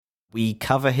We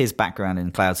cover his background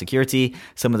in cloud security,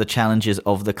 some of the challenges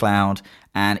of the cloud,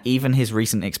 and even his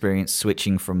recent experience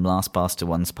switching from LastPass to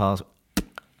OnePass.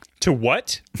 To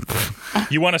what?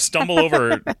 You want to stumble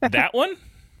over that one?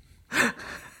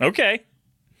 Okay.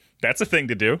 That's a thing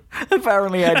to do.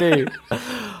 Apparently I do.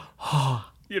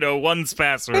 One's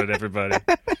password, everybody.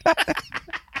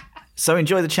 So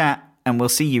enjoy the chat, and we'll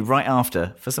see you right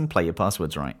after for some Play Your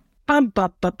Passwords Right.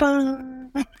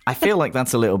 I feel like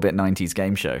that's a little bit 90s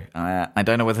game show. I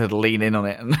don't know whether to lean in on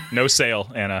it. No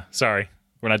sale, Anna. Sorry.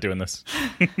 We're not doing this.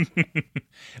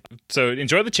 So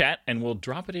enjoy the chat, and we'll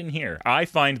drop it in here. I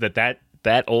find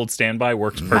that old standby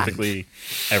works perfectly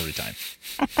every time.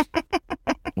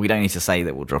 We don't need to say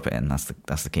that we'll drop it in.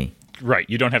 That's the key. Right.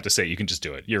 You don't have to say it. You can just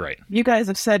do it. You're right. You guys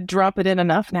have said drop it in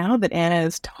enough now that Anna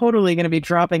is totally going to be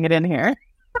dropping it in here.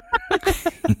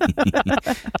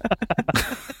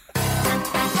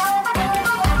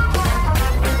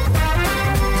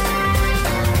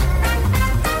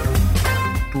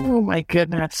 Oh my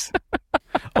goodness.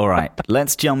 All right,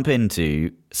 let's jump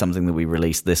into something that we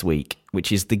released this week,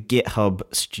 which is the GitHub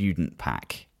Student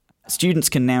Pack. Students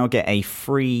can now get a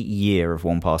free year of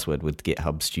 1Password with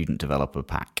GitHub Student Developer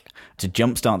Pack to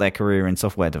jumpstart their career in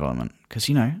software development. Because,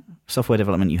 software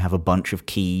development, you have a bunch of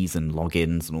keys and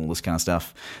logins and all this kind of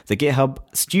stuff. The GitHub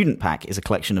Student Pack is a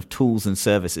collection of tools and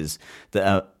services that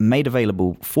are made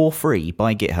available for free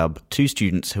by GitHub to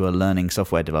students who are learning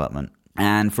software development.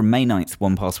 And from May 9th,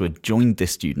 1Password joined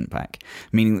this student pack,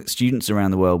 meaning that students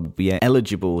around the world will be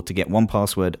eligible to get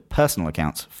 1Password personal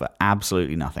accounts for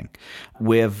absolutely nothing.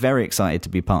 We're very excited to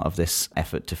be part of this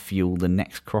effort to fuel the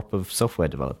next crop of software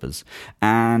developers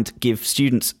and give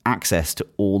students access to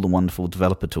all the wonderful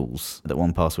developer tools that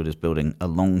 1Password is building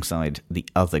alongside the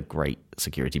other great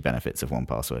security benefits of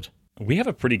 1Password. We have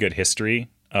a pretty good history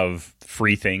of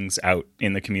free things out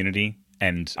in the community,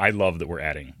 and I love that we're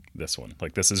adding this one.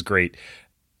 This is great,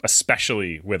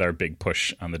 especially with our big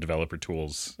push on the developer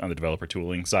tools, on the developer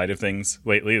tooling side of things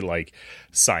lately, like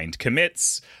signed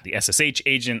commits, the SSH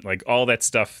agent, all that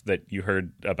stuff that you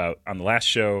heard about on the last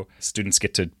show. Students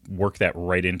get to work that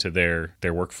right into their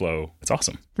workflow. It's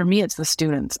awesome. For me, it's the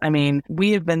students. I mean,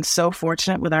 we have been so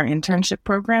fortunate with our internship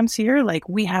programs here.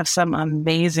 We have some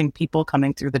amazing people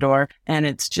coming through the door, and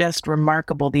it's just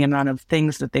remarkable the amount of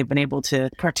things that they've been able to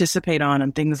participate on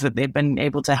and things that they've been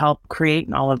able to help create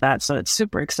and all of that. So it's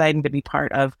super exciting to be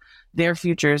part of their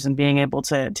futures and being able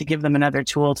to give them another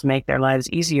tool to make their lives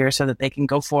easier so that they can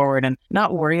go forward and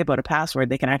not worry about a password.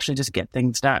 They can actually just get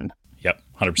things done. Yep,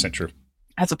 100% true.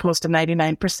 As opposed to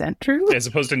 99% true? As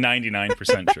opposed to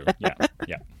 99% true. Yeah.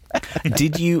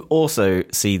 Did you also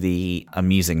see the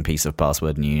amusing piece of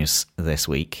password news this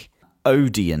week?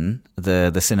 Odeon,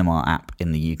 the cinema app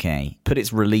in the UK, put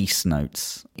its release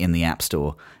notes in the App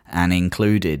Store and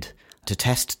included, to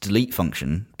test delete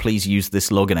function, please use this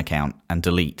login account and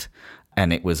delete.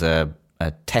 And it was a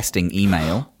testing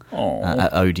email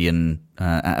at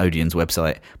Odeon's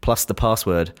website, plus the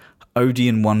password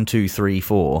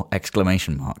Odeon1234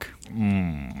 exclamation mark.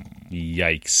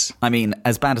 Yikes. I mean,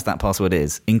 as bad as that password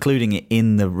is, including it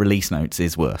in the release notes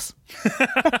is worse.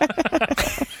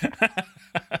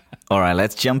 All right,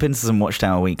 let's jump into some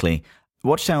Watchtower Weekly.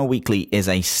 Watchtower Weekly is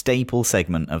a staple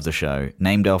segment of the show,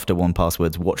 named after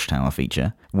 1Password's Watchtower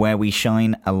feature, where we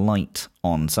shine a light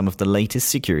on some of the latest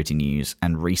security news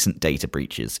and recent data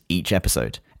breaches each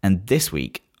episode. And this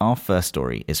week, our first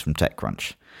story is from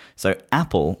TechCrunch. So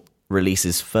Apple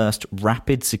releases first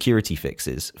rapid security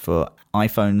fixes for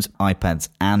iPhones, iPads,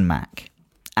 and Mac.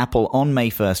 Apple on May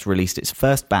 1st released its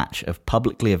first batch of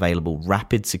publicly available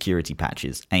rapid security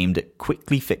patches aimed at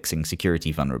quickly fixing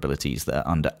security vulnerabilities that are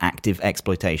under active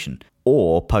exploitation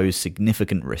or pose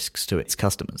significant risks to its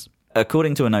customers.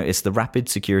 According to a notice, the rapid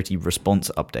security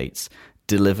response updates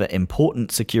deliver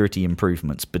important security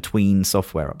improvements between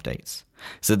software updates.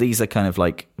 So these are kind of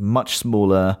much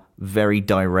smaller, very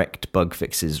direct bug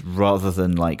fixes rather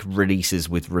than releases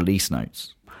with release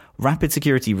notes. Rapid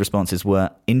security responses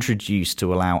were introduced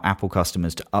to allow Apple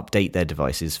customers to update their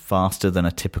devices faster than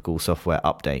a typical software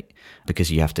update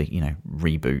because you have to,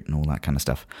 reboot and all that kind of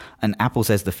stuff. And Apple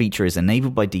says the feature is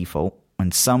enabled by default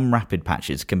and some rapid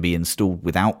patches can be installed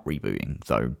without rebooting,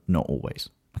 though not always.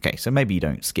 Okay, so maybe you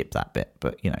don't skip that bit,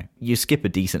 but, you skip a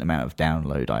decent amount of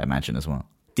download, I imagine, as well.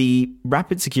 The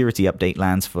rapid security update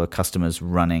lands for customers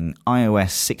running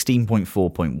iOS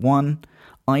 16.4.1,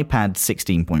 iPad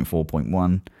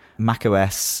 16.4.1,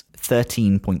 macOS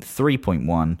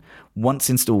 13.3.1. Once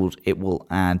installed, it will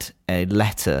add a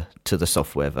letter to the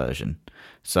software version.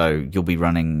 So you'll be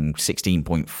running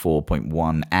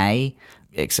 16.4.1a,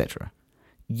 etc.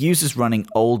 Users running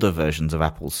older versions of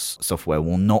Apple's software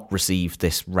will not receive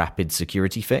this rapid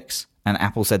security fix, and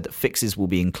Apple said that fixes will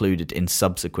be included in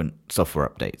subsequent software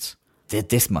updates.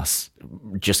 This must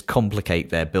just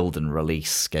complicate their build and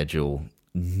release schedule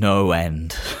no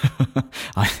end.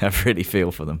 I really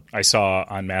feel for them. I saw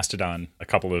on Mastodon a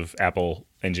couple of Apple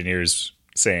engineers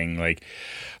saying, like,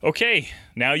 okay,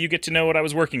 now you get to know what I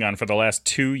was working on for the last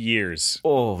 2 years.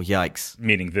 Oh, yikes.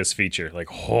 Meaning this feature. Like,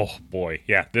 oh, boy.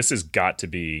 Yeah, this has got to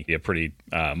be a pretty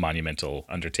monumental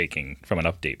undertaking from an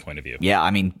update point of view. Yeah, I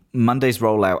mean, Monday's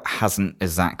rollout hasn't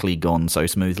exactly gone so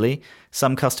smoothly.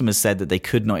 Some customers said that they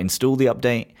could not install the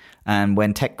update, and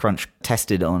when TechCrunch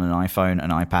tested on an iPhone, an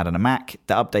iPad, and a Mac,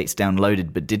 the updates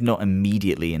downloaded but did not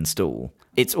immediately install.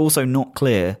 It's also not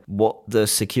clear what the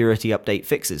security update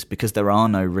fixes because there are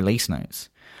no release notes.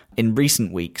 In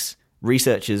recent weeks,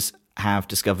 researchers have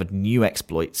discovered new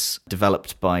exploits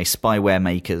developed by spyware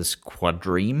makers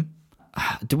Quadream.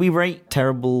 Do we rate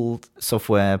terrible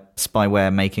software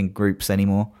spyware making groups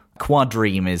anymore?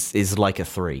 Quadream is like a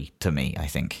 3 to me, I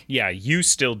think. Yeah, you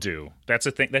still do. That's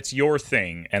a thing. That's your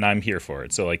thing, and I'm here for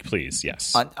it. So, like, please,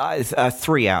 yes. A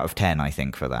 3 out of 10, I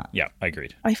think, for that. Yeah, I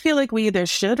agreed. I feel like we either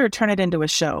should or turn it into a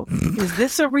show. Is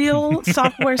this a real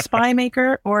software spy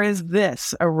maker, or is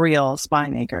this a real spy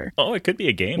maker? Oh, it could be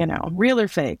a game. You know, real or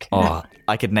fake. Oh,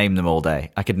 I could name them all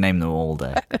day.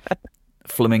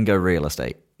 Flamingo Real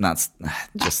Estate. That's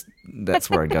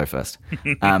where I'd go first.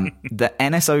 The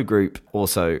NSO group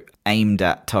also aimed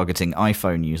at targeting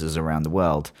iPhone users around the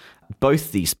world.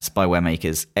 Both these spyware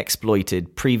makers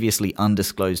exploited previously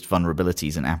undisclosed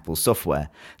vulnerabilities in Apple's software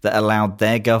that allowed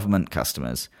their government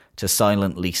customers to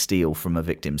silently steal from a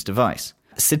victim's device.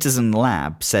 Citizen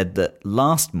Lab said that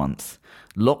last month,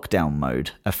 Lockdown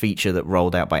Mode, a feature that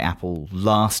rolled out by Apple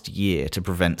last year to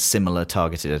prevent similar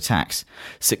targeted attacks,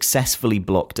 successfully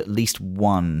blocked at least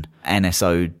one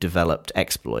NSO-developed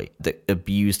exploit that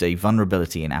abused a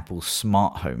vulnerability in Apple's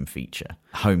smart home feature,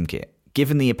 HomeKit.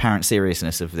 Given the apparent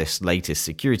seriousness of this latest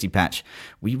security patch,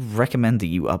 we recommend that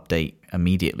you update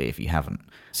immediately if you haven't.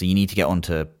 So you need to get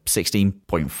onto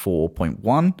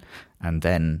 16.4.1, and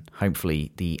then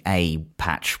hopefully the A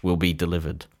patch will be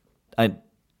delivered. I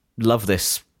love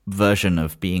this version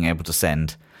of being able to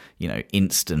send,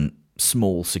 instant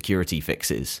small security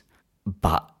fixes.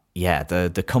 But yeah,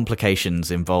 the complications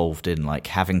involved in like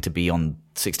having to be on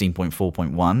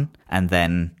 16.4.1 and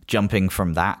then jumping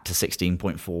from that to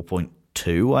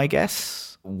 16.4.2, I guess,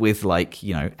 with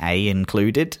A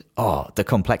included. Oh, the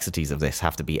complexities of this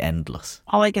have to be endless.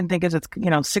 All I can think is it's,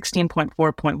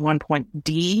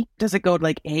 16.4.1.d. Does it go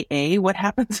like AA? What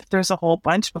happens if there's a whole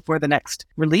bunch before the next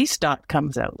release dot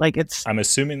comes out? I'm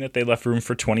assuming that they left room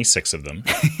for 26 of them,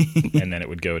 and then it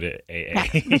would go to AA.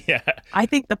 Yeah. I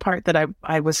think the part that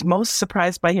I was most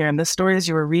surprised by here in this story as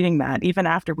you were reading that, even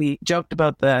after we joked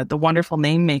about the wonderful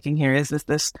name making here, is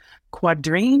this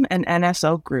Quadream and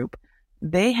NSO group.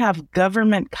 They have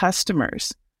government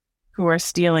customers who are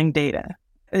stealing data.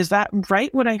 Is that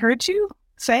right, what I heard you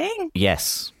saying?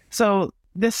 Yes. So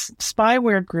this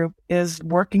spyware group is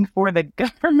working for the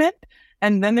government,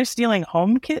 and then they're stealing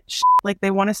HomeKit shit? Like they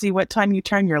want to see what time you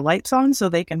turn your lights on so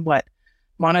they can,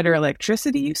 monitor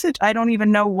electricity usage? I don't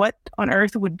even know what on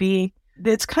earth would be.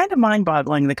 It's kind of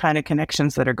mind-boggling, the kind of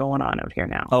connections that are going on out here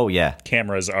now. Oh, yeah.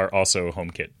 Cameras are also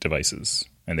HomeKit devices,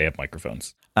 and they have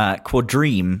microphones.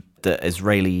 Quadream, the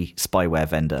Israeli spyware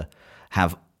vendor,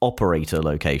 have operator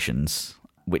locations,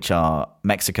 which are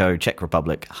Mexico, Czech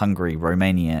Republic, Hungary,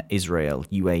 Romania, Israel,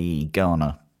 UAE,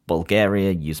 Ghana,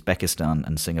 Bulgaria, Uzbekistan,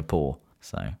 and Singapore.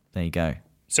 So there you go.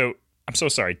 So I'm so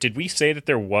sorry. Did we say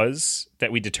that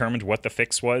we determined what the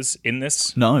fix was in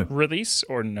this release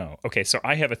or no? Okay, so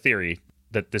I have a theory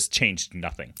that this changed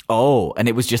nothing. Oh, and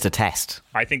it was just a test.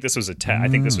 I think this was a test. I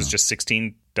think this was just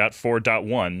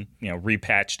 16.4.1,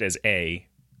 repatched as A,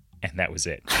 and that was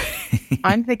it.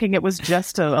 I'm thinking it was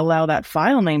just to allow that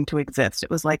file name to exist. It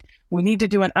was like, we need to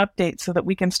do an update so that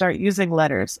we can start using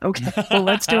letters. Okay, well,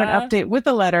 let's do an update with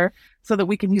a letter so that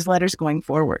we can use letters going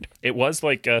forward. It was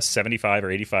like a 75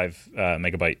 or 85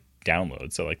 megabyte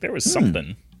download, so there was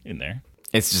something in there.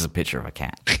 It's just a picture of a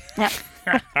cat.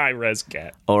 High-res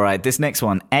cat. All right, this next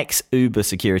one. Ex-Uber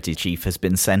security chief has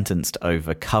been sentenced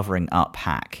over covering up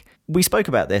hack. We spoke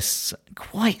about this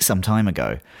quite some time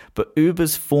ago, but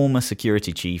Uber's former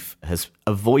security chief has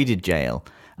avoided jail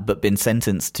but been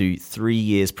sentenced to 3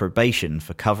 years probation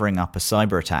for covering up a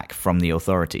cyber attack from the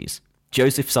authorities.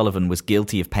 Joseph Sullivan was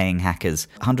guilty of paying hackers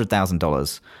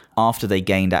 $100,000 after they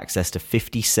gained access to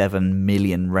 57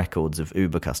 million records of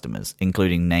Uber customers,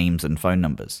 including names and phone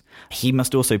numbers. He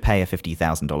must also pay a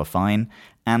 $50,000 fine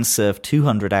and serve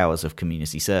 200 hours of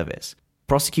community service.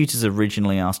 Prosecutors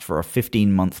originally asked for a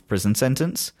 15-month prison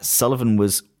sentence. Sullivan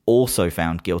was also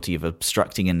found guilty of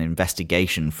obstructing an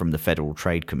investigation from the Federal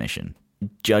Trade Commission.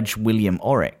 Judge William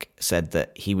Orrick said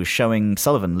that he was showing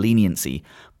Sullivan leniency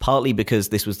partly because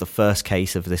this was the first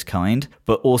case of this kind,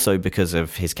 but also because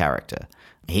of his character.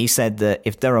 He said that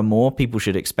if there are more, people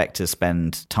should expect to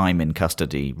spend time in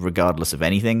custody regardless of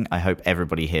anything. I hope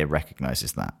everybody here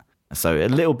recognizes that. So a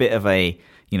little bit of a,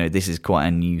 this is quite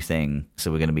a new thing, so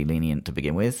we're going to be lenient to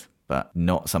begin with, but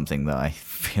not something that I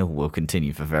feel will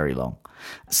continue for very long.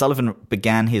 Sullivan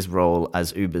began his role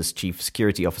as Uber's chief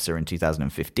security officer in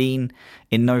 2015.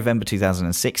 In November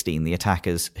 2016, the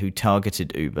attackers who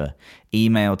targeted Uber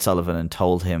emailed Sullivan and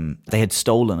told him they had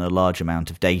stolen a large amount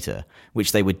of data,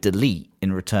 which they would delete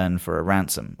in return for a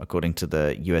ransom, according to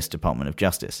the US Department of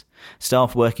Justice.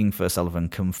 Staff working for Sullivan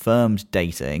confirmed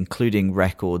data, including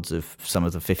records of some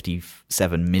of the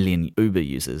 57 million Uber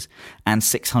users and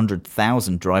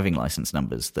 600,000 driving license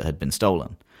numbers that had been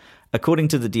stolen. According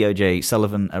to the DOJ,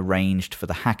 Sullivan arranged for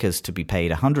the hackers to be paid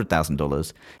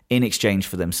 $100,000 in exchange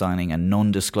for them signing a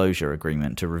non-disclosure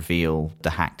agreement to reveal the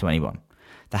hack to anyone.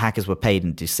 The hackers were paid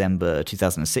in December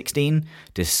 2016,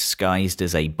 disguised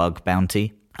as a bug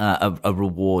bounty, a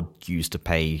reward used to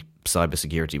pay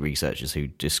cybersecurity researchers who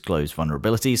disclose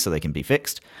vulnerabilities so they can be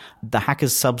fixed. The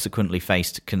hackers subsequently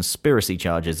faced conspiracy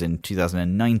charges in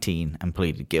 2019 and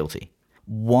pleaded guilty.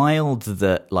 Wild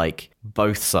that,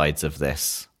 both sides of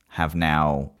this have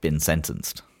now been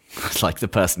sentenced. Like the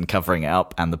person covering it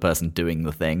up and the person doing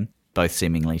the thing, both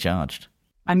seemingly charged.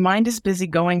 My mind is busy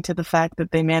going to the fact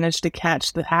that they managed to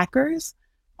catch the hackers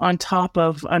on top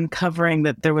of uncovering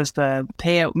that there was the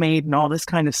payout made and all this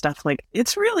kind of stuff.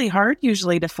 It's really hard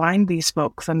usually to find these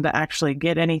folks and to actually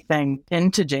get anything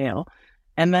into jail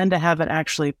and then to have it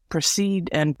actually proceed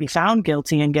and be found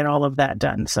guilty and get all of that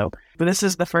done. So this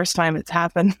is the first time it's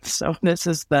happened. So this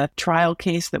is the trial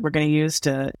case that we're going to use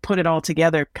to put it all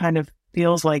together. Kind of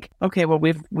feels like, okay, well,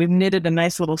 we've knitted a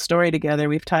nice little story together.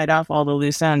 We've tied off all the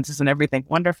loose ends. Isn't everything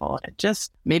wonderful? And it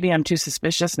just, maybe I'm too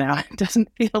suspicious now. It doesn't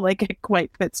feel like it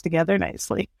quite fits together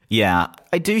nicely. Yeah,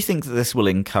 I do think that this will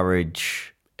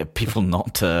encourage people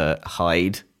not to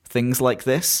hide things like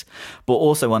this, but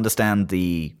also understand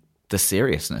the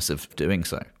seriousness of doing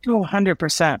so. Oh,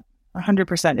 100%.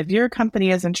 100%. If your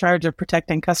company is in charge of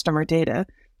protecting customer data,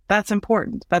 that's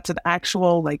important. That's an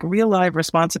actual, real live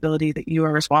responsibility that you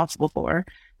are responsible for.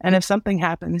 And if something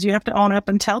happens, you have to own up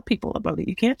and tell people about it.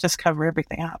 You can't just cover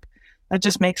everything up. That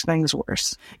just makes things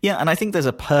worse. Yeah, and I think there's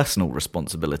a personal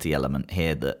responsibility element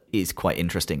here that is quite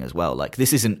interesting as well.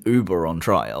 This isn't Uber on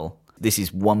trial. This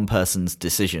is one person's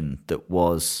decision that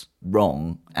was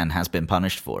wrong and has been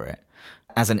punished for it.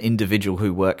 As an individual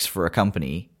who works for a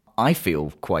company, I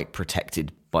feel quite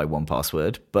protected by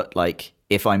 1Password, but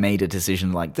if I made a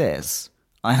decision like this,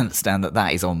 I understand that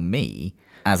that is on me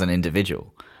as an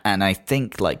individual. And I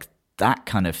think that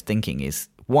kind of thinking is,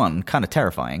 one, kind of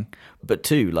terrifying, but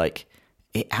two,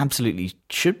 it absolutely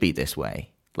should be this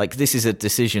way. This is a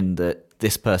decision that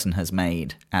this person has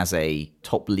made as a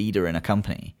top leader in a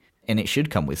company. And it should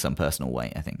come with some personal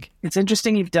weight, I think. It's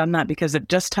interesting you've done that because it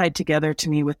just tied together to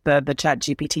me with the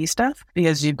ChatGPT stuff,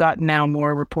 because you've got now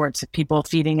more reports of people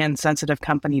feeding in sensitive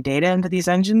company data into these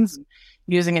engines,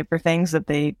 using it for things that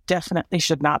they definitely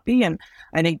should not be. And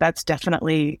I think that's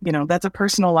definitely, that's a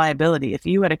personal liability. If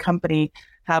you at a company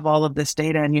have all of this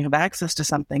data and you have access to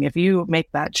something, if you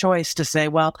make that choice to say,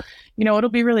 well, it'll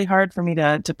be really hard for me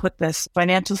to put this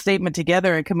financial statement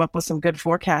together and come up with some good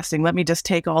forecasting. Let me just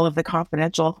take all of the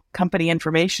confidential company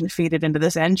information, feed it into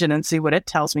this engine and see what it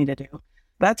tells me to do.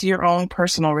 That's your own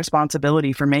personal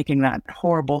responsibility for making that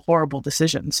horrible, horrible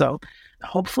decision. So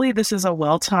hopefully this is a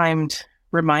well-timed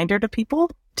reminder to people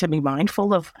to be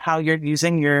mindful of how you're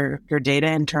using your data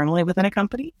internally within a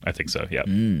company. I think so, yeah.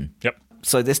 Yep.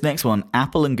 So this next one,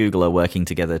 Apple and Google are working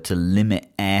together to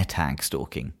limit AirTag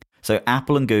stalking. So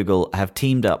Apple and Google have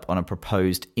teamed up on a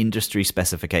proposed industry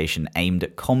specification aimed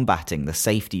at combating the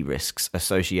safety risks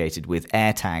associated with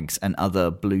AirTags and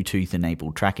other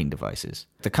Bluetooth-enabled tracking devices.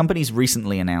 The companies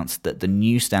recently announced that the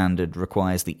new standard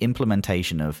requires the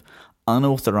implementation of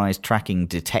unauthorized tracking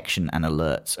detection and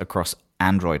alerts across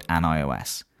Android and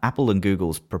iOS. Apple and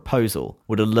Google's proposal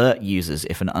would alert users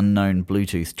if an unknown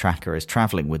Bluetooth tracker is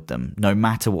traveling with them, no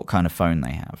matter what kind of phone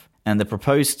they have. And the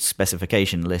proposed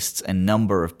specification lists a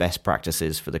number of best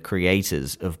practices for the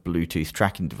creators of Bluetooth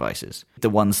tracking devices, the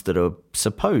ones that are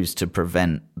supposed to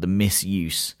prevent the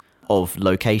misuse of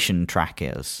location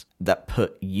trackers that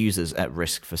put users at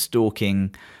risk for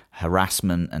stalking,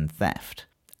 harassment, and theft.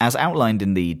 As outlined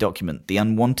in the document, the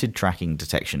unwanted tracking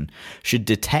detection should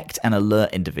detect and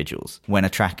alert individuals when a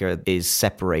tracker is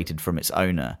separated from its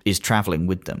owner, is traveling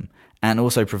with them, and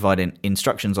also provide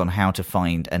instructions on how to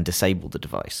find and disable the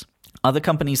device. Other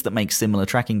companies that make similar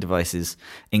tracking devices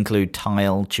include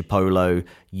Tile, Chipolo,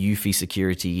 Eufy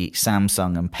Security,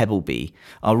 Samsung, and Pebblebee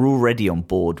are already on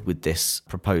board with this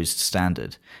proposed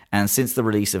standard. And since the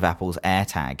release of Apple's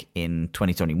AirTag in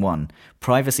 2021,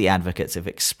 privacy advocates have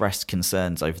expressed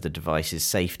concerns over the device's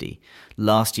safety.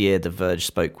 Last year, The Verge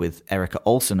spoke with Erica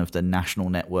Olson of the National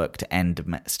Network to End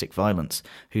Domestic Violence,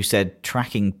 who said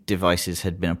tracking devices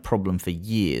had been a problem for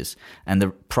years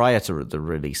and prior to the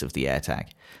release of the AirTag.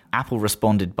 Apple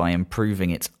responded by improving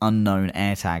its unknown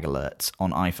AirTag alerts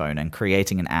on iPhone and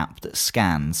creating an app that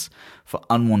scans for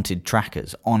unwanted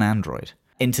trackers on Android.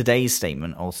 In today's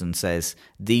statement, Olson says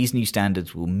these new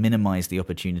standards will minimize the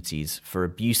opportunities for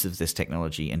abuse of this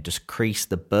technology and decrease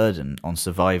the burden on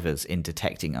survivors in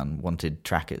detecting unwanted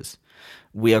trackers.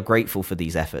 We are grateful for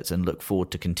these efforts and look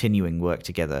forward to continuing work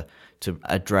together to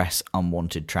address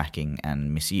unwanted tracking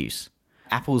and misuse.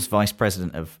 Apple's Vice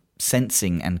President of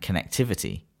Sensing and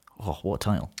Connectivity, oh, what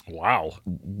title? Wow.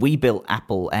 We built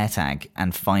Apple AirTag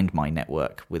and Find My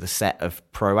network with a set of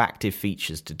proactive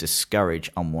features to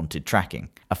discourage unwanted tracking,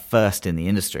 a first in the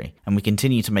industry, and we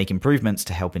continue to make improvements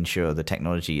to help ensure the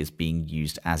technology is being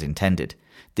used as intended.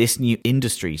 This new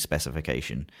industry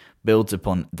specification builds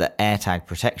upon the AirTag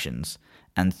protections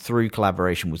and through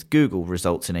collaboration with Google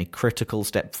results in a critical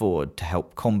step forward to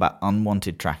help combat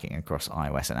unwanted tracking across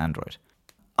iOS and Android.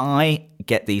 I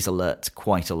get these alerts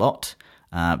quite a lot.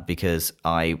 Because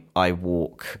I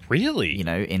walk, really,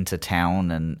 into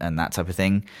town and that type of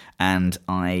thing, and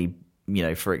I,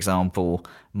 for example,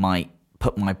 might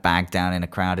put my bag down in a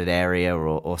crowded area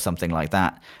or something like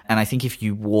that. And I think if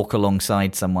you walk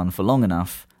alongside someone for long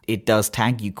enough, it does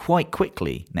tag you quite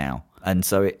quickly now, and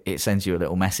so it sends you a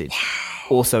little message.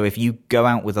 Wow. Also, if you go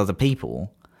out with other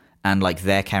people and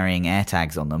they're carrying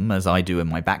AirTags on them, as I do in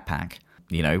my backpack.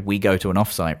 We go to an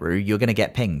offsite route, you're going to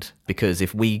get pinged because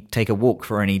if we take a walk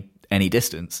for any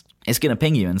distance, it's going to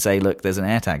ping you and say, look, there's an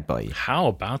AirTag by you. How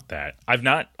about that? I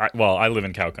live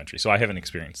in cow country, so I haven't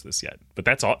experienced this yet, but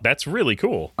that's really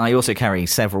cool. I also carry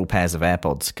several pairs of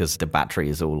AirPods because the battery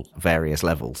is all various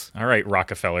levels. All right,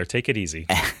 Rockefeller, take it easy.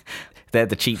 They're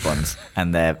the cheap ones,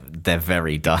 and they're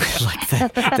very dark.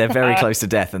 They're very close to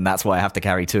death, and that's why I have to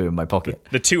carry two in my pocket.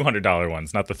 The $200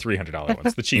 ones, not the $300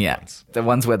 ones. The cheap ones. The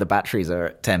ones where the batteries are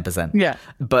at 10%. Yeah.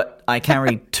 But I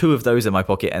carry two of those in my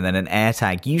pocket, and then an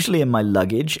AirTag, usually in my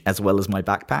luggage as well as my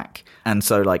backpack. And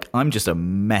so, I'm just a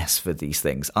mess for these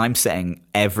things. I'm setting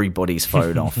everybody's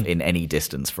phone off in any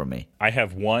distance from me. I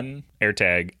have one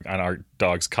AirTag on our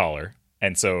dog's collar.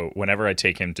 And so whenever I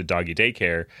take him to doggy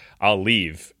daycare, I'll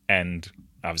leave and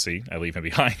obviously I leave him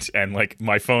behind and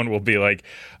my phone will be like,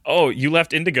 oh, you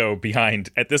left Indigo behind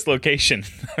at this location.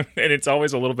 And it's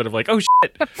always a little bit of oh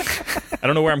shit. I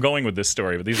don't know where I'm going with this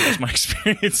story, but these are just my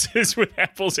experiences with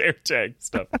Apple's AirTag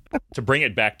stuff. To bring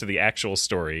it back to the actual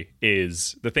story,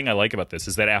 is the thing I like about this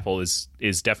is that Apple is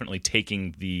definitely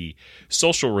taking the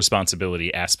social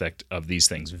responsibility aspect of these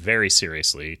things very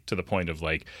seriously, to the point of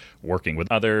working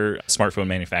with other smartphone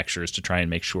manufacturers to try and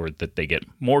make sure that they get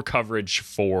more coverage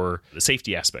for the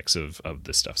safety aspects of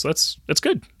this stuff. So that's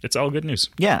good. It's all good news.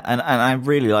 Yeah, and I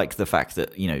really like the fact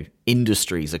that,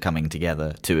 industries are coming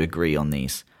together to agree on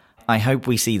these. I hope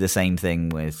we see the same thing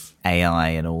with AI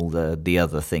and all the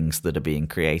other things that are being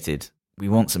created. We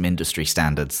want some industry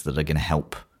standards that are going to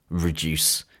help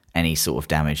reduce any sort of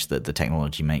damage that the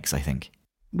technology makes, I think.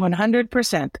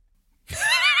 100%.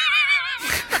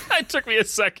 It took me a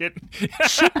second.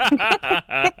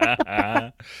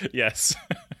 Yes.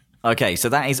 Okay, so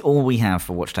that is all we have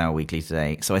for Watchtower Weekly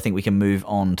today. So I think we can move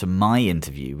on to my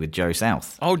interview with Joe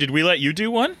South. Oh, did we let you do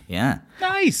one? Yeah.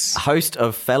 Nice. Host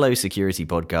of fellow security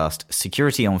podcast,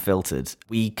 Security Unfiltered.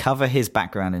 We cover his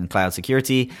background in cloud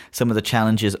security, some of the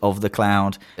challenges of the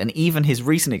cloud, and even his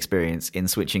recent experience in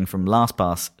switching from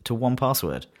LastPass to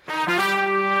 1Password.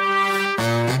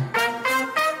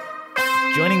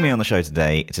 Joining me on the show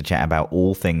today to chat about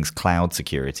all things cloud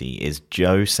security is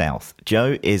Joe South.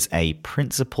 Joe is a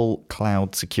principal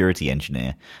cloud security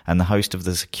engineer and the host of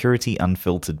the Security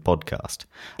Unfiltered podcast.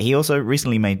 He also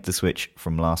recently made the switch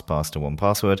from LastPass to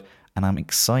 1Password, and I'm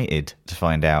excited to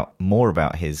find out more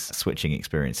about his switching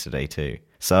experience today too.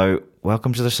 So,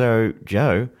 welcome to the show,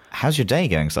 Joe. How's your day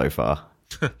going so far?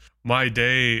 My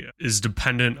day is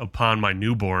dependent upon my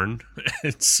newborn,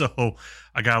 and so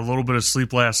I got a little bit of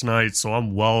sleep last night, so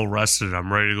I'm well rested.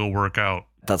 I'm ready to go work out.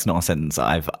 That's not a sentence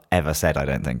I've ever said, I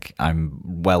don't think. I'm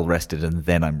well rested and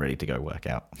then I'm ready to go work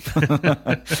out.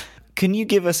 Can you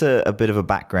give us a bit of a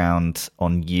background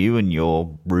on you and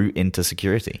your route into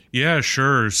security? Yeah,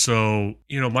 sure. So,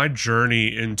 my journey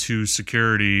into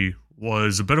security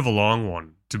was a bit of a long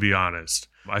one, to be honest.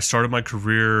 I started my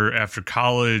career after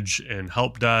college in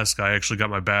help desk. I actually got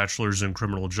my bachelor's in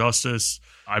criminal justice.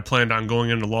 I planned on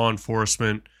going into law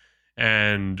enforcement,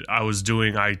 and I was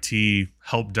doing IT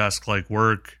help desk-like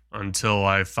work until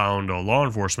I found a law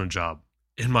enforcement job.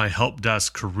 In my help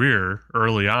desk career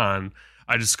early on,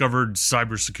 I discovered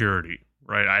cybersecurity,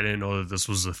 right? I didn't know that this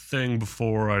was a thing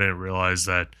before. I didn't realize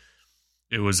that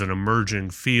it was an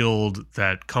emerging field,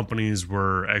 that companies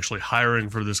were actually hiring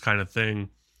for this kind of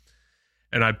thing.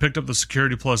 And I picked up the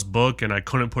Security Plus book and I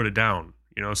couldn't put it down,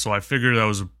 so I figured that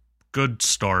was a good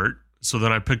start. So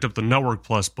then I picked up the Network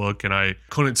Plus book and I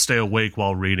couldn't stay awake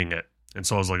while reading it. And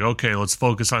so I was like, okay, let's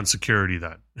focus on security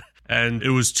then. And it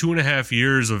was 2.5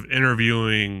 years of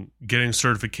interviewing, getting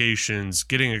certifications,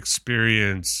 getting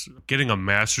experience, getting a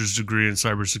master's degree in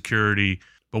cybersecurity.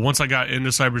 But once I got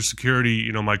into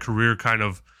cybersecurity, my career kind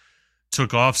of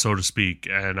took off, so to speak.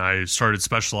 And I started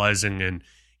specializing in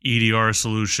EDR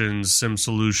solutions, SIM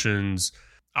solutions,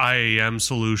 IAM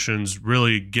solutions,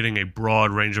 really getting a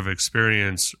broad range of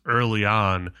experience early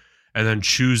on, and then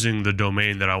choosing the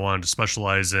domain that I wanted to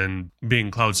specialize in, being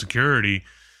cloud security,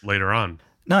 later on.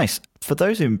 Nice. For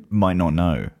those who might not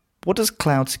know, what does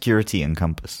cloud security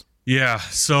encompass? Yeah,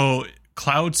 so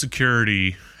cloud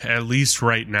security, at least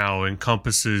right now,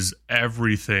 encompasses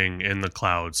everything in the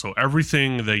cloud. So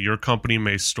everything that your company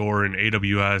may store in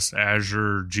AWS,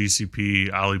 Azure,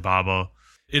 GCP, Alibaba,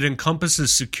 it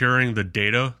encompasses securing the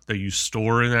data that you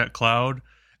store in that cloud,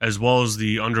 as well as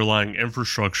the underlying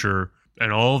infrastructure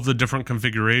and all of the different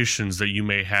configurations that you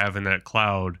may have in that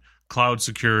cloud. Cloud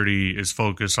security is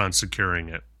focused on securing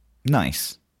it.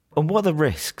 Nice. And what are the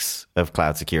risks of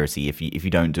cloud security if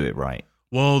you don't do it right?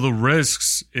 Well, the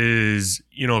risks is,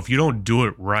 if you don't do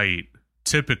it right,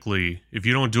 typically, if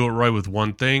you don't do it right with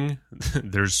one thing,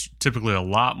 there's typically a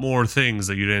lot more things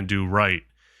that you didn't do right.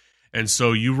 And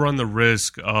so you run the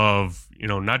risk of,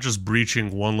 not just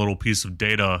breaching one little piece of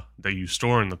data that you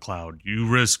store in the cloud. You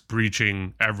risk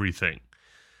breaching everything.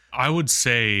 I would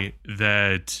say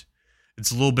that it's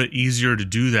a little bit easier to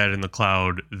do that in the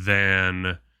cloud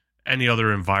than any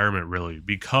other environment, really,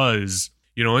 because,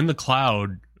 in the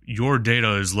cloud, your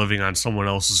data is living on someone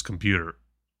else's computer.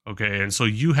 Okay. And so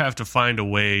you have to find a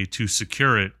way to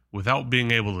secure it without being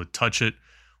able to touch it,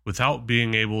 without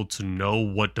being able to know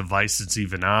what device it's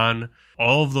even on.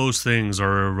 All of those things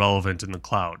are irrelevant in the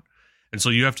cloud. And so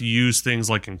you have to use things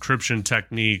like encryption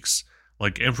techniques,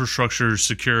 like infrastructure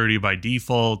security by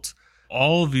default.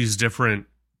 All of these different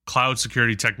cloud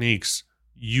security techniques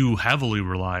you heavily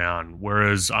rely on.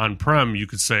 Whereas on-prem, you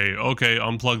could say, okay,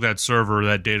 unplug that server,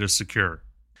 that data's secure.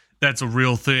 That's a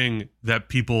real thing that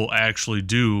people actually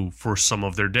do for some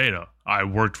of their data. I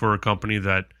worked for a company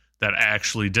that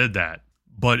actually did that.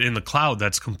 But in the cloud,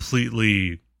 that's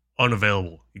completely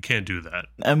unavailable. You can't do that.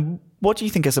 And what do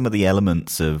you think are some of the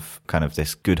elements of kind of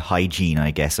this good hygiene,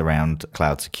 I guess, around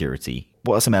cloud security?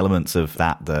 What are some elements of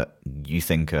that you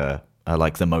think are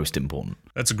like the most important?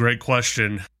 That's a great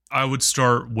question. I would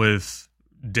start with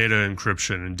data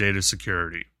encryption and data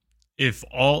security. If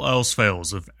all else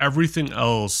fails, if everything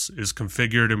else is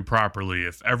configured improperly,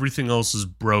 if everything else is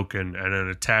broken and an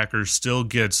attacker still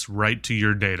gets right to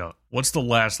your data, what's the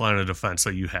last line of defense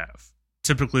that you have?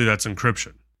 Typically, that's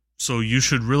encryption. So you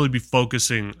should really be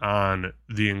focusing on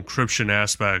the encryption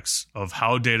aspects of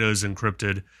how data is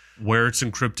encrypted, where it's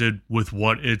encrypted, with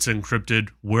what it's encrypted,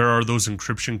 where are those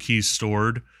encryption keys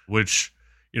stored, which,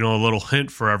 a little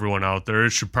hint for everyone out there,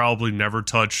 it should probably never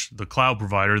touch the cloud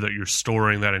provider that you're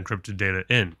storing that encrypted data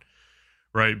in,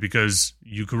 right? Because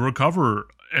you can recover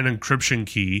an encryption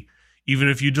key, even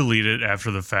if you delete it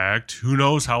after the fact. Who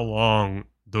knows how long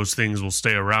those things will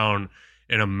stay around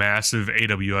in a massive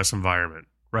AWS environment,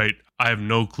 right? I have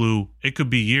no clue. It could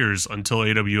be years until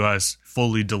AWS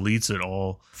fully deletes it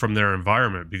all from their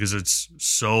environment because it's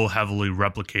so heavily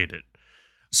replicated.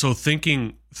 So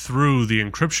thinking through the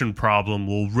encryption problem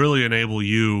will really enable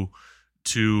you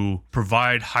to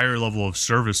provide higher level of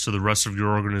service to the rest of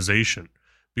your organization,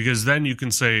 because then you can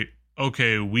say,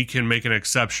 okay, we can make an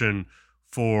exception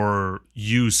for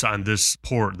use on this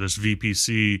port, this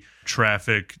VPC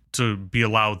traffic to be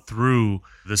allowed through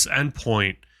this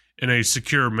endpoint in a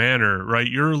secure manner, right?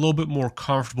 You're a little bit more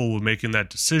comfortable with making that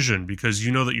decision because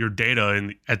you know that your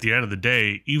data, at the end of the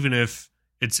day, even if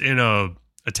it's in a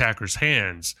attacker's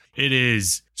hands, it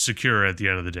is secure at the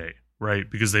end of the day, right?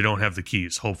 Because they don't have the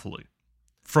keys, hopefully.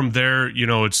 From there,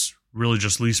 it's really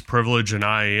just least privilege and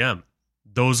IAM.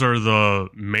 Those are the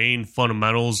main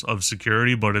fundamentals of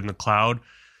security, but in the cloud,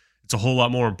 it's a whole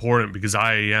lot more important because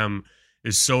IAM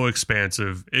is so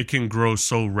expansive. It can grow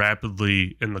so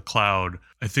rapidly in the cloud.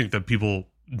 I think that people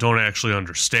don't actually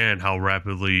understand how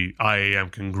rapidly IAM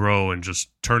can grow and just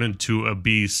turn into a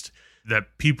beast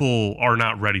that people are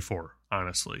not ready for,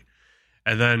 honestly.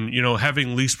 And then,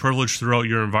 having least privilege throughout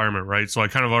your environment, right? So I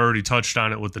kind of already touched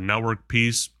on it with the network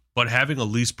piece, but having a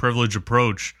least privilege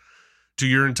approach to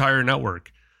your entire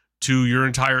network, to your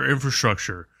entire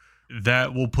infrastructure,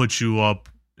 that will put you up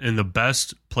in the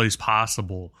best place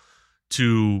possible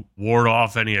to ward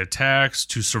off any attacks,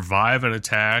 to survive an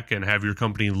attack and have your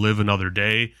company live another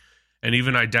day, and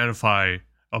even identify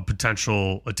a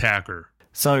potential attacker.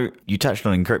 So you touched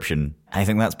on encryption. I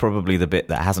think that's probably the bit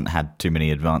that hasn't had too many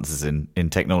advances in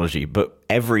technology, but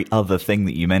every other thing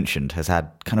that you mentioned has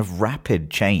had kind of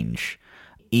rapid change,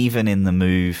 even in the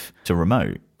move to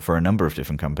remote for a number of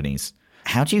different companies.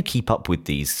 How do you keep up with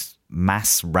these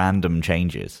mass random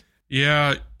changes?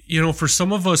 Yeah, for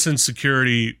some of us in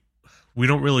security, we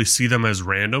don't really see them as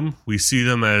random. We see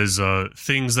them as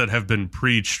things that have been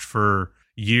preached for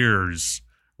years,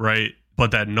 right?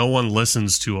 But that no one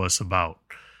listens to us about.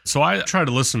 So I try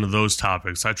to listen to those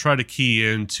topics. I try to key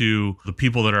into the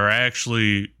people that are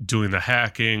actually doing the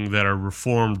hacking, that are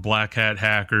reformed black hat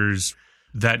hackers,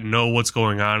 that know what's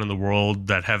going on in the world,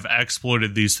 that have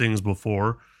exploited these things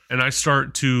before. And I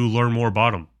start to learn more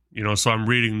about them. So I'm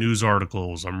reading news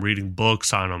articles, I'm reading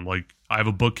books on them. Like, I have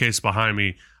a bookcase behind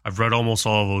me. I've read almost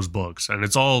all of those books, and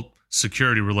it's all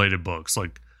security related books.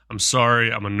 Like, I'm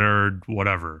sorry, I'm a nerd,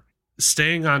 whatever.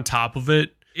 Staying on top of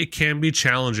it, it can be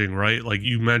challenging, right? Like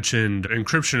you mentioned,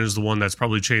 encryption is the one that's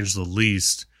probably changed the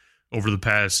least over the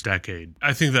past decade.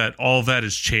 I think that all of that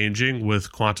is changing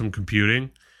with quantum computing,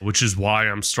 which is why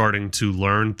I'm starting to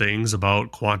learn things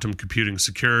about quantum computing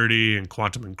security and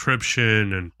quantum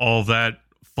encryption and all of that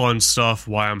fun stuff,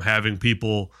 why I'm having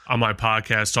people on my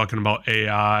podcast talking about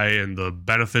AI and the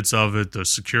benefits of it, the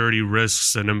security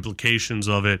risks and implications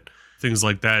of it, things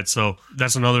like that. So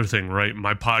that's another thing, right?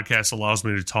 My podcast allows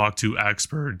me to talk to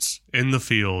experts in the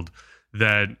field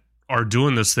that are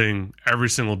doing this thing every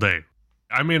single day.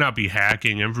 I may not be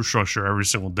hacking infrastructure every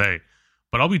single day,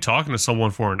 but I'll be talking to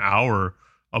someone for an hour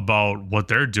about what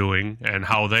they're doing and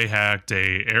how they hacked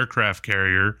a aircraft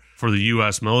carrier for the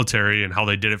U.S. military and how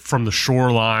they did it from the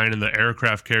shoreline, and the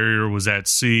aircraft carrier was at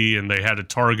sea and they had to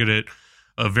target it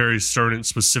a very certain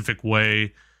specific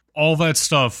way. All that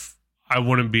stuff I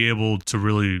wouldn't be able to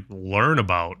really learn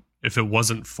about if it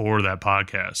wasn't for that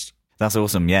podcast. That's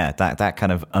awesome. Yeah, that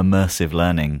kind of immersive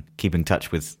learning, keeping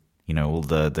touch with, all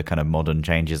the kind of modern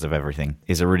changes of everything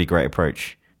is a really great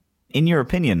approach. In your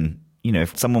opinion,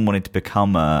 if someone wanted to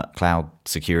become a cloud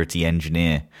security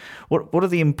engineer, what are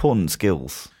the important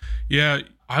skills? Yeah,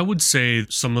 I would say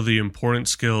some of the important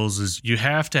skills is you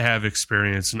have to have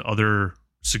experience in other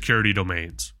security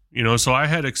domains. So I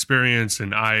had experience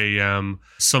in IAM,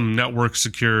 some network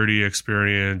security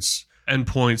experience,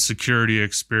 endpoint security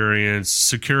experience,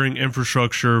 securing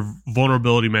infrastructure,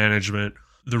 vulnerability management.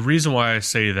 The reason why I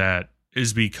say that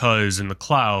is because in the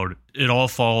cloud, it all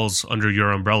falls under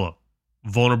your umbrella.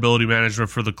 Vulnerability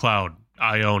management for the cloud,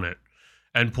 I own it.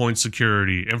 Endpoint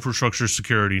security, infrastructure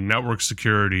security, network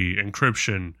security,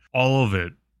 encryption, all of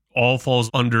it all falls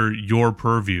under your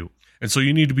purview. And so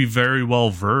you need to be very well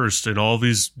versed in all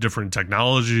these different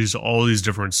technologies, all these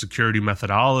different security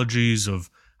methodologies of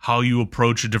how you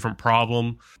approach a different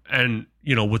problem. And,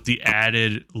 with the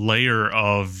added layer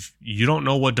of you don't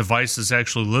know what device this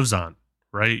actually lives on,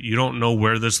 right? You don't know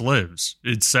where this lives.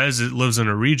 It says it lives in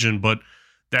a region, but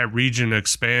that region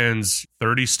expands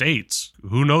 30 states.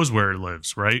 Who knows where it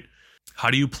lives, right? How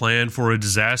do you plan for a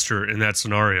disaster in that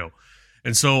scenario?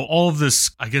 And so all of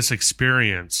this, I guess,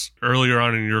 experience earlier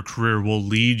on in your career will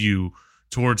lead you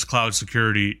towards cloud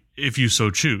security if you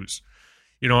so choose.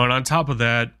 And on top of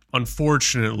that,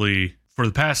 unfortunately, for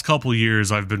the past couple of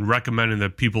years, I've been recommending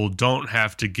that people don't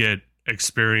have to get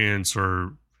experience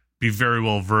or be very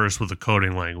well versed with a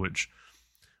coding language.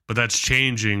 But that's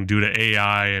changing due to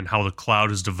AI and how the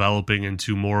cloud is developing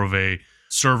into more of a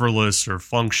serverless or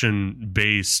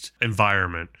function-based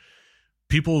environment.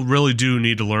 People really do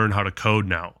need to learn how to code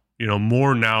now,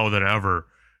 more now than ever,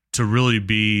 to really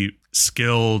be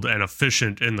skilled and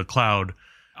efficient in the cloud.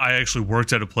 I actually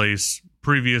worked at a place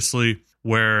previously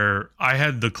where I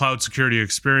had the cloud security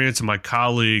experience and my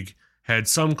colleague had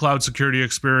some cloud security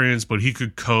experience, but he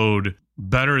could code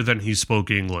better than he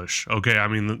spoke English. Okay, I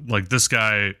mean, like, this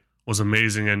guy was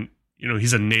amazing, and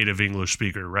he's a native English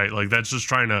speaker, right? Like, that's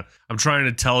just I'm trying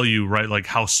to tell you, right, like,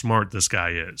 how smart this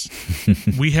guy is.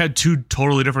 We had two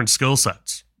totally different skill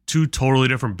sets, two totally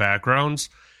different backgrounds,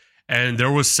 and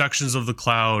there was sections of the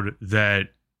cloud that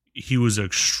he was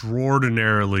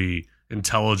extraordinarily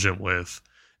intelligent with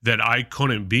that I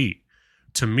couldn't be.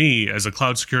 To me, as a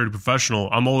cloud security professional,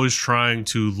 I'm always trying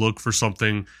to look for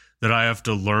something that I have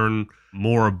to learn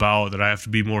more about, that I have to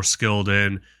be more skilled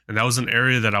in. And that was an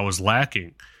area that I was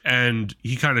lacking. And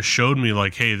he kind of showed me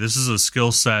like, hey, this is a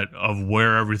skill set of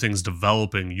where everything's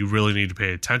developing. You really need to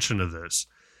pay attention to this.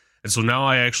 And so now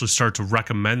I actually start to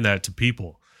recommend that to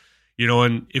people.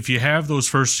 And if you have those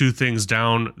first two things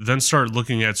down, then start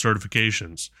looking at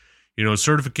certifications.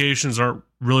 Certifications aren't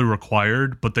really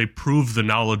required, but they prove the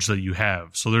knowledge that you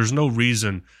have. So there's no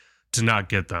reason to not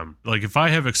get them. Like if I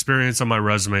have experience on my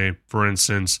resume, for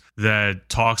instance, that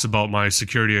talks about my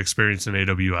security experience in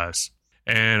AWS,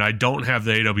 and I don't have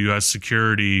the AWS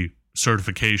security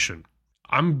certification,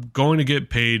 I'm going to get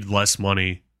paid less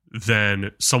money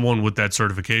than someone with that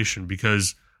certification,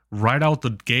 because right out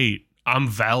the gate, I'm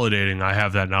validating I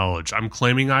have that knowledge. I'm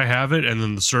claiming I have it, and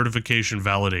then the certification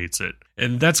validates it.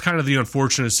 And that's kind of the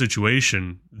unfortunate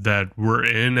situation that we're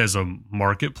in as a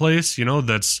marketplace.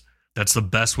 That's the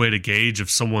best way to gauge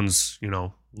if someone's,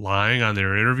 lying on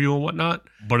their interview and whatnot.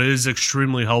 But it is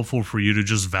extremely helpful for you to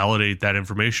just validate that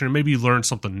information and maybe learn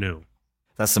something new.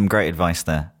 That's some great advice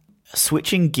there.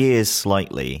 Switching gears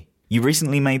slightly, you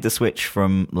recently made the switch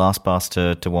from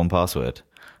LastPass to 1Password.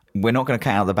 We're not going to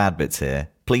cut out the bad bits here.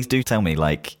 Please do tell me,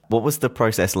 what was the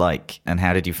process like and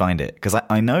how did you find it? Because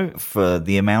I know for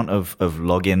the amount of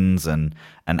logins and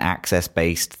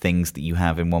access-based things that you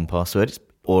have in 1Password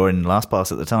or in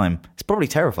LastPass at the time, it's probably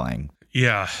terrifying.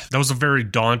 Yeah, that was a very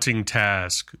daunting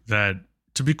task that,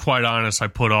 to be quite honest, I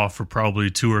put off for probably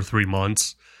 2 or 3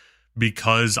 months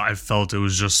because I felt it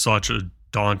was just such a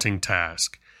daunting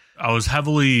task. I was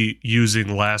heavily using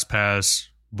LastPass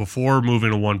before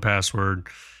moving to 1Password.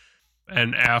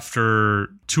 And after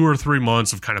 2 or 3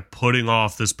 months of kind of putting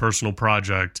off this personal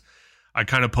project, I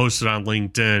kind of posted on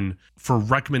LinkedIn for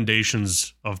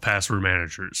recommendations of password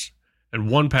managers. And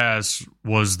 1Pass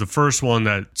was the first one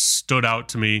that stood out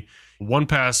to me.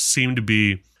 1Pass seemed to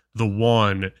be the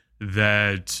one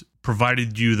that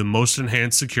provided you the most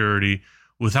enhanced security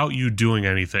without you doing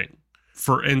anything.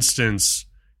 For instance,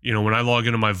 when I log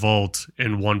into my Vault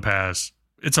in 1Pass,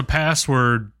 it's a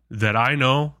password that I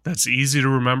know, that's easy to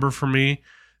remember for me,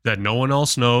 that no one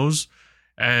else knows,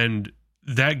 and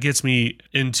that gets me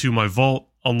into my Vault,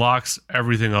 unlocks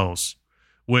everything else,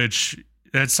 which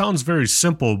that sounds very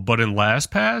simple, but in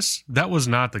LastPass, that was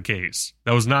not the case.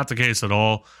 That was not the case at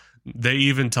all. They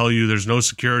even tell you there's no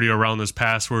security around this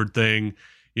password thing,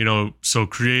 so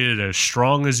create it as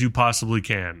strong as you possibly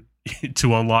can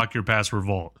to unlock your password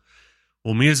vault.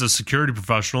 Well, me as a security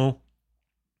professional,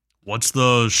 what's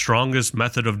the strongest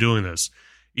method of doing this?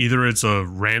 Either it's a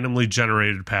randomly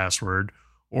generated password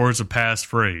or it's a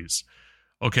passphrase.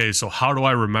 Okay, so how do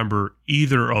I remember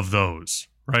either of those,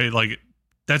 right?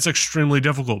 That's extremely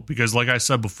difficult because, like I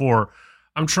said before,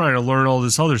 I'm trying to learn all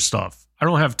this other stuff. I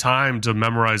don't have time to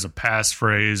memorize a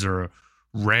passphrase or a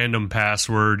random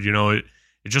password. It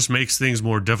just makes things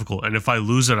more difficult. And if I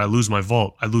lose it, I lose my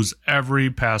vault. I lose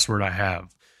every password I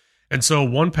have. And so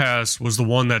 1Pass was the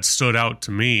one that stood out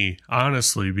to me,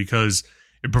 honestly, because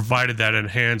it provided that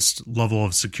enhanced level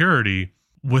of security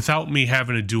without me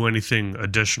having to do anything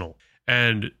additional.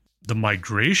 And the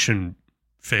migration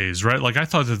phase, right? I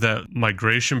thought that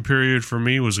migration period for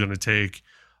me was going to take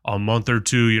a month or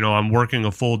two. I'm working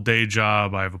a full day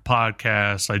job. I have a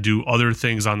podcast. I do other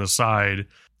things on the side.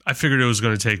 I figured it was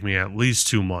going to take me at least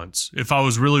 2 months if I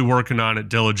was really working on it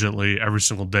diligently every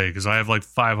single day, because I have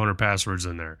 500 passwords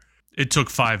in there. It took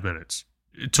 5 minutes.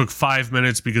 It took 5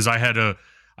 minutes because I had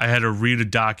to read a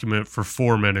document for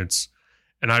 4 minutes.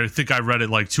 And I think I read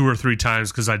it 2 or 3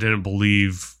 times because I didn't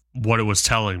believe what it was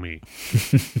telling me.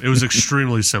 It was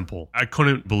extremely simple. I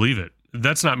couldn't believe it.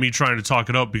 That's not me trying to talk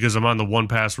it up because I'm on the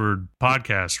 1Password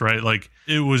podcast, right?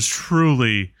 It was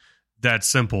truly that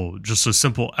simple. Just a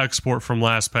simple export from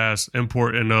LastPass,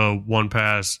 import into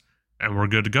 1Pass, and we're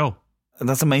good to go.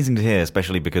 That's amazing to hear,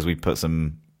 especially because we put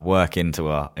some work into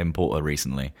our importer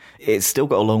recently. It's still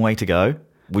got a long way to go.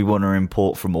 We want to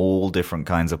import from all different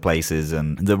kinds of places,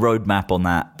 and the roadmap on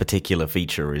that particular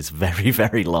feature is very,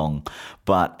 very long.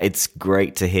 But it's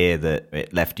great to hear that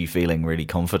it left you feeling really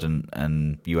confident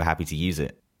and you were happy to use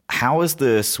it. How has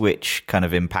the switch kind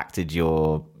of impacted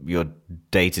your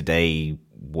day-to-day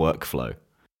workflow?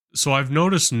 So I've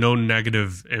noticed no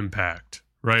negative impact,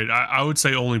 right? I would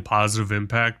say only positive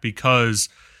impact because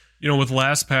with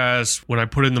LastPass, when I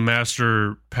put in the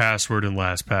master password in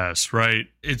LastPass, right,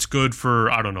 it's good for,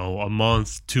 a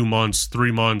month, 2 months,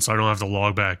 3 months. I don't have to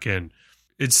log back in.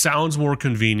 It sounds more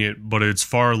convenient, but it's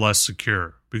far less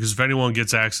secure, because if anyone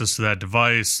gets access to that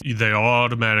device, they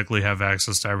automatically have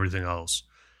access to everything else.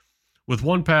 With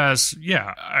 1Pass,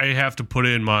 yeah, I have to put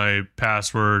in my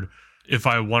password if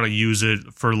I want to use it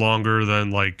for longer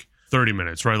than like 30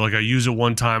 minutes, right? Like I use it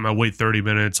one time, I wait 30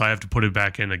 minutes, I have to put it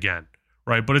back in again,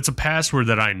 right? But it's a password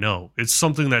that I know. It's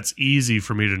something that's easy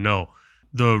for me to know.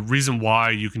 The reason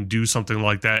why you can do something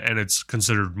like that and it's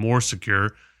considered more secure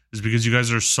is because you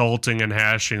guys are salting and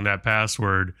hashing that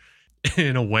password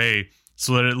in a way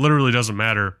so that it literally doesn't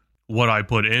matter what I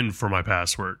put in for my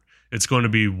password. It's going to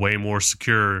be way more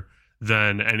secure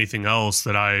than anything else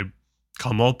that I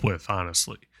come up with,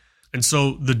 honestly. And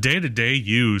so the day-to-day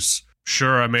use,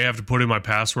 sure, I may have to put in my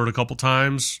password a couple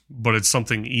times, but it's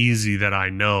something easy that I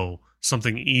know,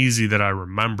 something easy that I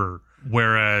remember.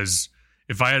 Whereas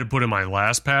if I had to put in my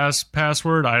LastPass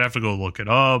password, I'd have to go look it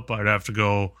up. I'd have to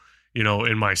go,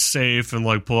 in my safe and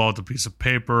like pull out the piece of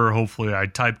paper. Hopefully I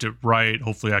typed it right.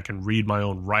 Hopefully I can read my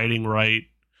own writing right.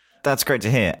 That's great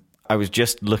to hear. I was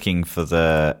just looking for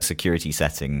the security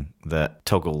setting that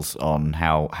toggles on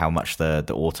how much the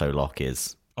auto lock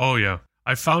is. Oh, yeah.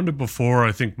 I found it before.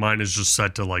 I think mine is just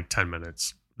set to like 10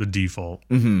 minutes, the default.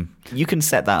 Mm-hmm. You can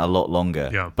set that a lot longer.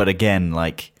 Yeah. But again,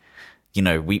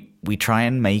 we try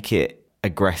and make it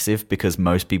aggressive because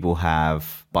most people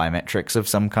have biometrics of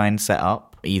some kind set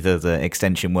up, either the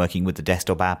extension working with the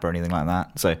desktop app or anything like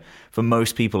that. So for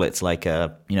most people, it's like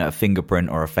a fingerprint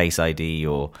or a Face ID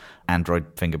or Android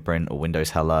fingerprint or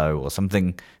Windows Hello or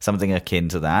something akin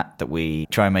to that we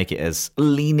try and make it as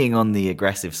leaning on the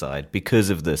aggressive side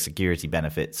because of the security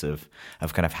benefits of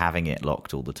kind of having it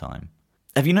locked all the time.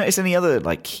 Have you noticed any other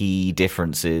like key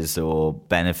differences or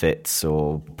benefits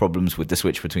or problems with the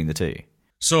switch between the two?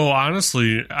 So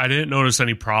honestly, I didn't notice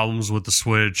any problems with the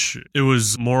switch. It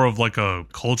was more of like a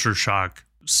culture shock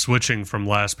switching from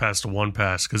LastPass to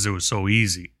 1Pass because it was so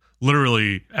easy.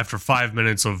 Literally, after 5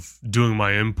 minutes of doing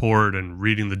my import and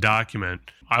reading the document,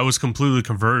 I was completely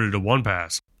converted to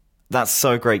 1Pass. That's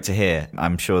so great to hear.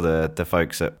 I'm sure the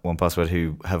folks at 1Password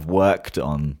who have worked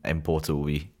on Importer will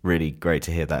be really great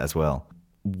to hear that as well.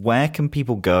 Where can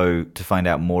people go to find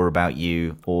out more about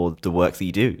you or the work that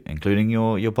you do, including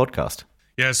your podcast?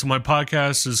 Yeah, so my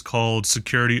podcast is called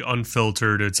Security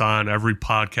Unfiltered. It's on every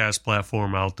podcast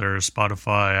platform out there,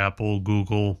 Spotify, Apple,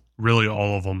 Google, really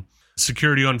all of them.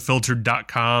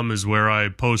 SecurityUnfiltered.com is where I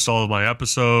post all of my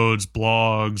episodes,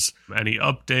 blogs, any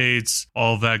updates,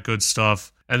 all of that good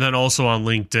stuff. And then also on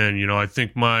LinkedIn, I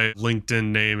think my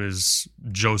LinkedIn name is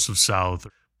Joseph South.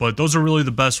 But those are really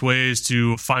the best ways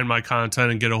to find my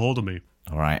content and get a hold of me.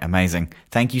 All right, amazing.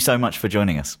 Thank you so much for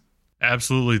joining us.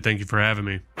 Absolutely. Thank you for having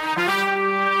me.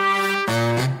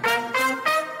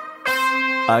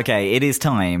 Okay, it is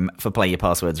time for Play Your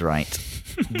Passwords Right.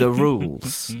 The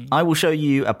rules. I will show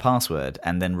you a password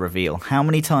and then reveal how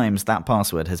many times that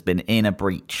password has been in a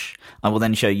breach. I will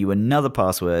then show you another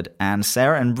password, and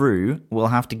Sarah and Rue will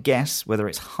have to guess whether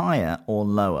it's higher or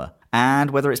lower,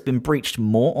 and whether it's been breached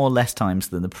more or less times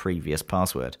than the previous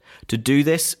password. To do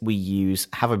this, we use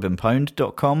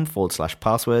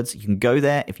haveibeenpwned.com/passwords. You can go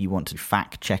there if you want to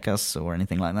fact check us or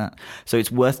anything like that. So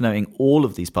it's worth noting all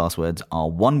of these passwords are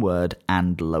one word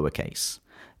and lowercase.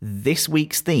 This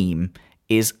week's theme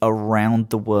is around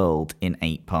the world in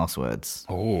 8 passwords.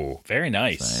 Oh, very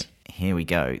nice. So here we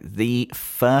go. The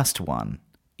first one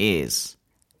is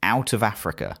out of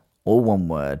Africa, all one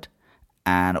word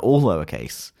and all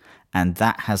lowercase. And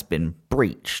that has been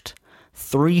breached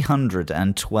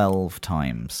 312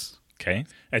 times. Okay.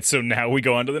 And so now we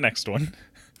go on to the next one.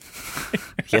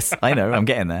 Yes, I know. I'm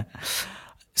getting there.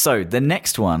 So the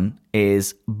next one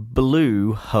is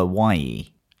Blue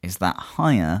Hawaii. Is that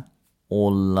higher or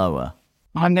lower?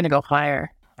 I'm going to go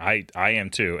higher. I am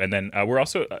too. And then we're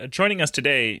also joining us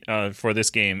today for this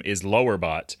game is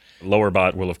Lowerbot.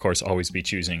 Lowerbot will, of course, always be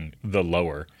choosing the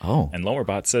lower. Oh. And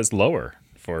Lowerbot says lower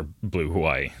for Blue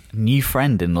Hawaii. New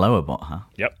friend in Lowerbot, huh?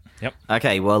 Yep.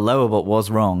 Okay, well, Lowerbot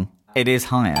was wrong. It is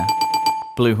higher.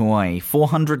 Blue Hawaii,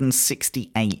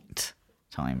 468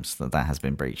 times that has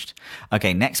been breached.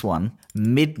 Okay, next one,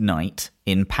 midnight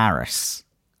in Paris.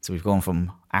 So we've gone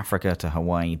from Africa to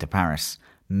Hawaii to Paris.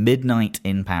 Midnight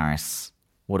in Paris.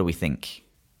 What do we think?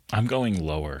 I'm going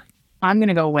lower. I'm going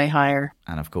to go way higher.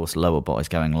 And of course, Lowerbot is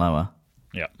going lower.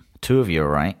 Yep. 2 of you are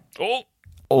right.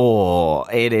 Oh,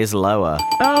 it is lower.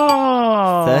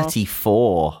 Oh.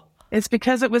 34. It's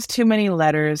because it was too many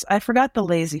letters. I forgot the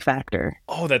lazy factor.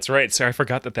 Oh, that's right. Sorry, I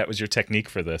forgot that was your technique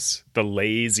for this. The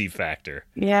lazy factor.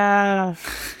 Yeah.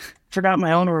 Forgot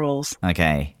my own rules.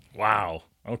 Okay. Wow.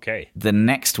 Okay. The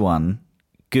next one,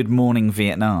 Good Morning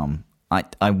Vietnam.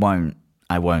 I won't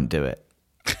do it.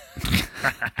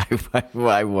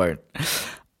 I won't.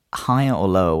 higher or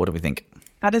lower? What do we think?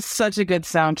 That is such a good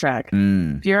soundtrack.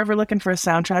 If you're ever looking for a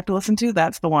soundtrack to listen to,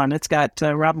 that's the one. It's got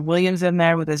Robin Williams in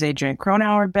there with his Adrian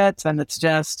Cronauer bits, and it's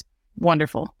just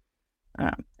wonderful.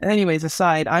 Anyways,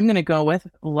 aside, I'm going to go with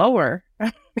lower,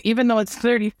 even though it's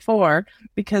 34,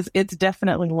 because it's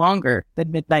definitely longer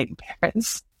than Midnight in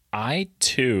Paris. I,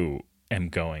 too, am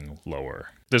going lower.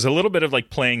 There's a little bit of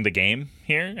like playing the game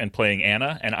here and playing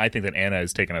Anna, and I think that Anna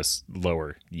has taken us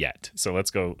lower yet. So let's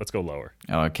go lower.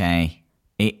 Okay.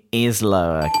 It is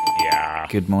lower. Yeah.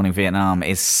 Good Morning Vietnam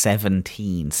is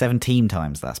 17. 17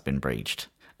 times that's been breached.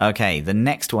 Okay, the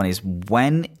next one is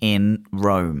When in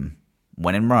Rome.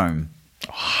 When in Rome.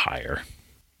 Oh, higher.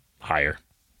 Higher.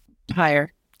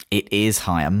 Higher. It is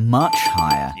higher. Much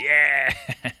higher. Yeah.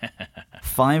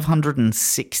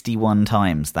 561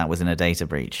 times that was in a data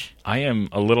breach. I am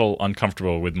a little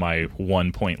uncomfortable with my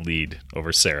 1 point lead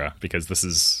over Sarah because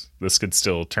this could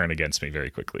still turn against me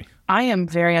very quickly. I am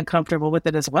very uncomfortable with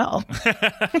it as well.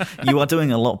 You are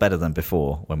doing a lot better than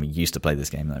before when we used to play this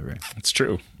game, though, Rue. It's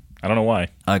true. I don't know why.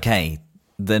 Okay,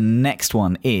 the next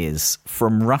one is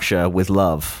From Russia with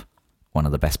Love, one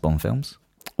of the best Bond films.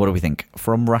 What do we think?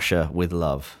 From Russia with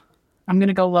Love. I'm going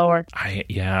to go lower.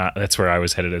 Yeah, that's where I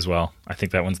was headed as well. I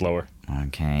think that one's lower.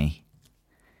 Okay.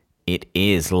 It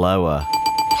is lower.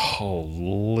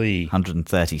 Holy.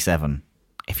 137.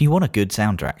 If you want a good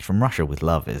soundtrack, From Russia with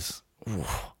Love is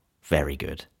very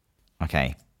good.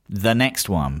 Okay. The next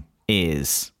one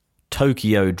is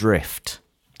Tokyo Drift.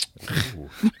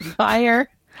 Higher.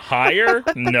 Higher?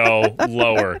 No,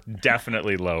 lower.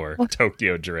 Definitely lower.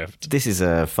 Tokyo Drift. This is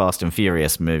a Fast and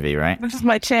Furious movie, right? This is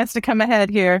my chance to come ahead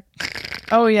here.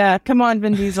 Oh, yeah. Come on,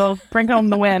 Vin Diesel. Bring home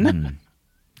the win.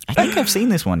 I think I've seen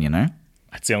this one, you know.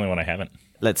 That's the only one I haven't.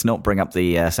 Let's not bring up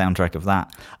the soundtrack of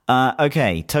that.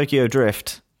 Okay, Tokyo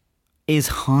Drift is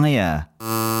higher.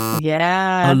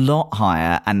 Yeah. A lot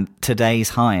higher, and today's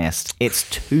highest, it's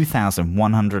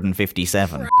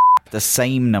 2,157. The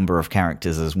same number of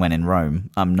characters as When in Rome.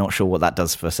 I'm not sure what that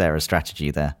does for Sarah's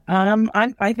strategy there.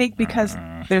 I think because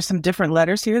there's some different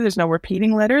letters here, there's no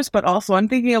repeating letters, but also I'm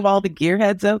thinking of all the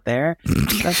gearheads out there.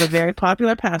 That's a very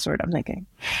popular password, I'm thinking.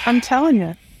 I'm telling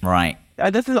you. Right.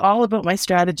 This is all about my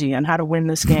strategy on how to win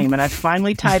this game, and I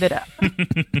finally tied it up.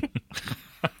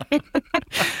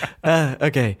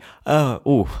 Okay.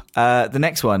 The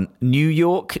next one, New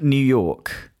York, New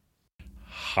York.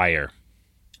 Higher.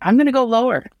 I'm going to go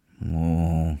lower.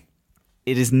 Oh.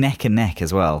 It is neck and neck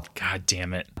as well. God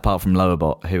damn it. Apart from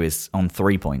Lowerbot, who is on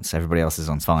 3 points. Everybody else is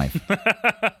on 5.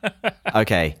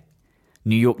 Okay.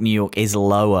 New York, New York is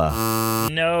lower.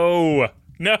 No.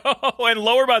 And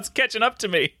Lowerbot's catching up to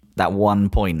me. That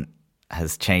 1 point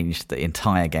has changed the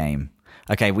entire game.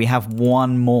 Okay, we have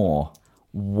one more.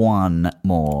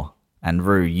 And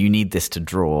Rue, you need this to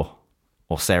draw.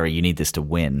 Or Sarah, you need this to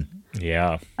win.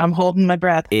 Yeah. I'm holding my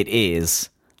breath. It is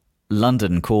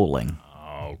London Calling.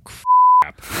 Oh,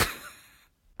 crap.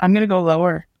 I'm going to go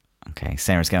lower. Okay,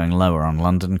 Sarah's going lower on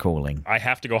London Calling. I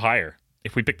have to go higher.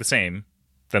 If we pick the same,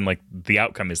 then like the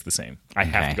outcome is the same. I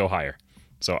have to go higher.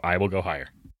 So I will go higher.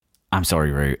 I'm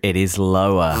sorry, Rue. It is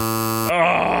lower.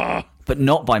 Ugh. But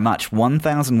not by much.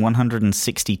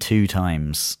 1,162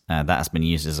 times that has been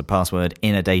used as a password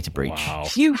in a data breach. Wow.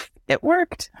 Phew, it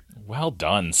worked. Well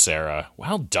done, Sarah.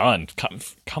 Well done.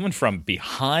 Coming from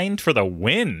behind for the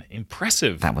win.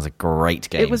 Impressive. That was a great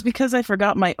game. It was because I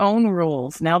forgot my own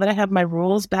rules. Now that I have my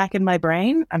rules back in my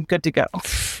brain, I'm good to go.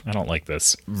 I don't like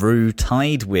this. Rue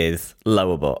tied with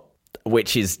Lowerbot,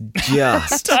 which is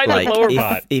just Tied with like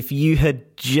Lowerbot. if you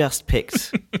had just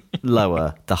picked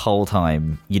lower the whole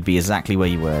time, you'd be exactly where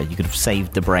you were. You could have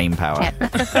saved the brain power.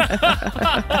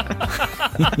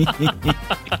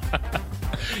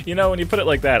 You know, when you put it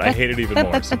like that, I hate it even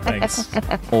more, so thanks.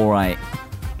 All right.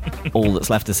 All that's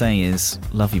left to say is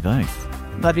love you both.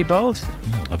 Love you both.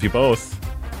 Love you both.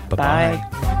 Bye-bye.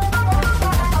 Bye.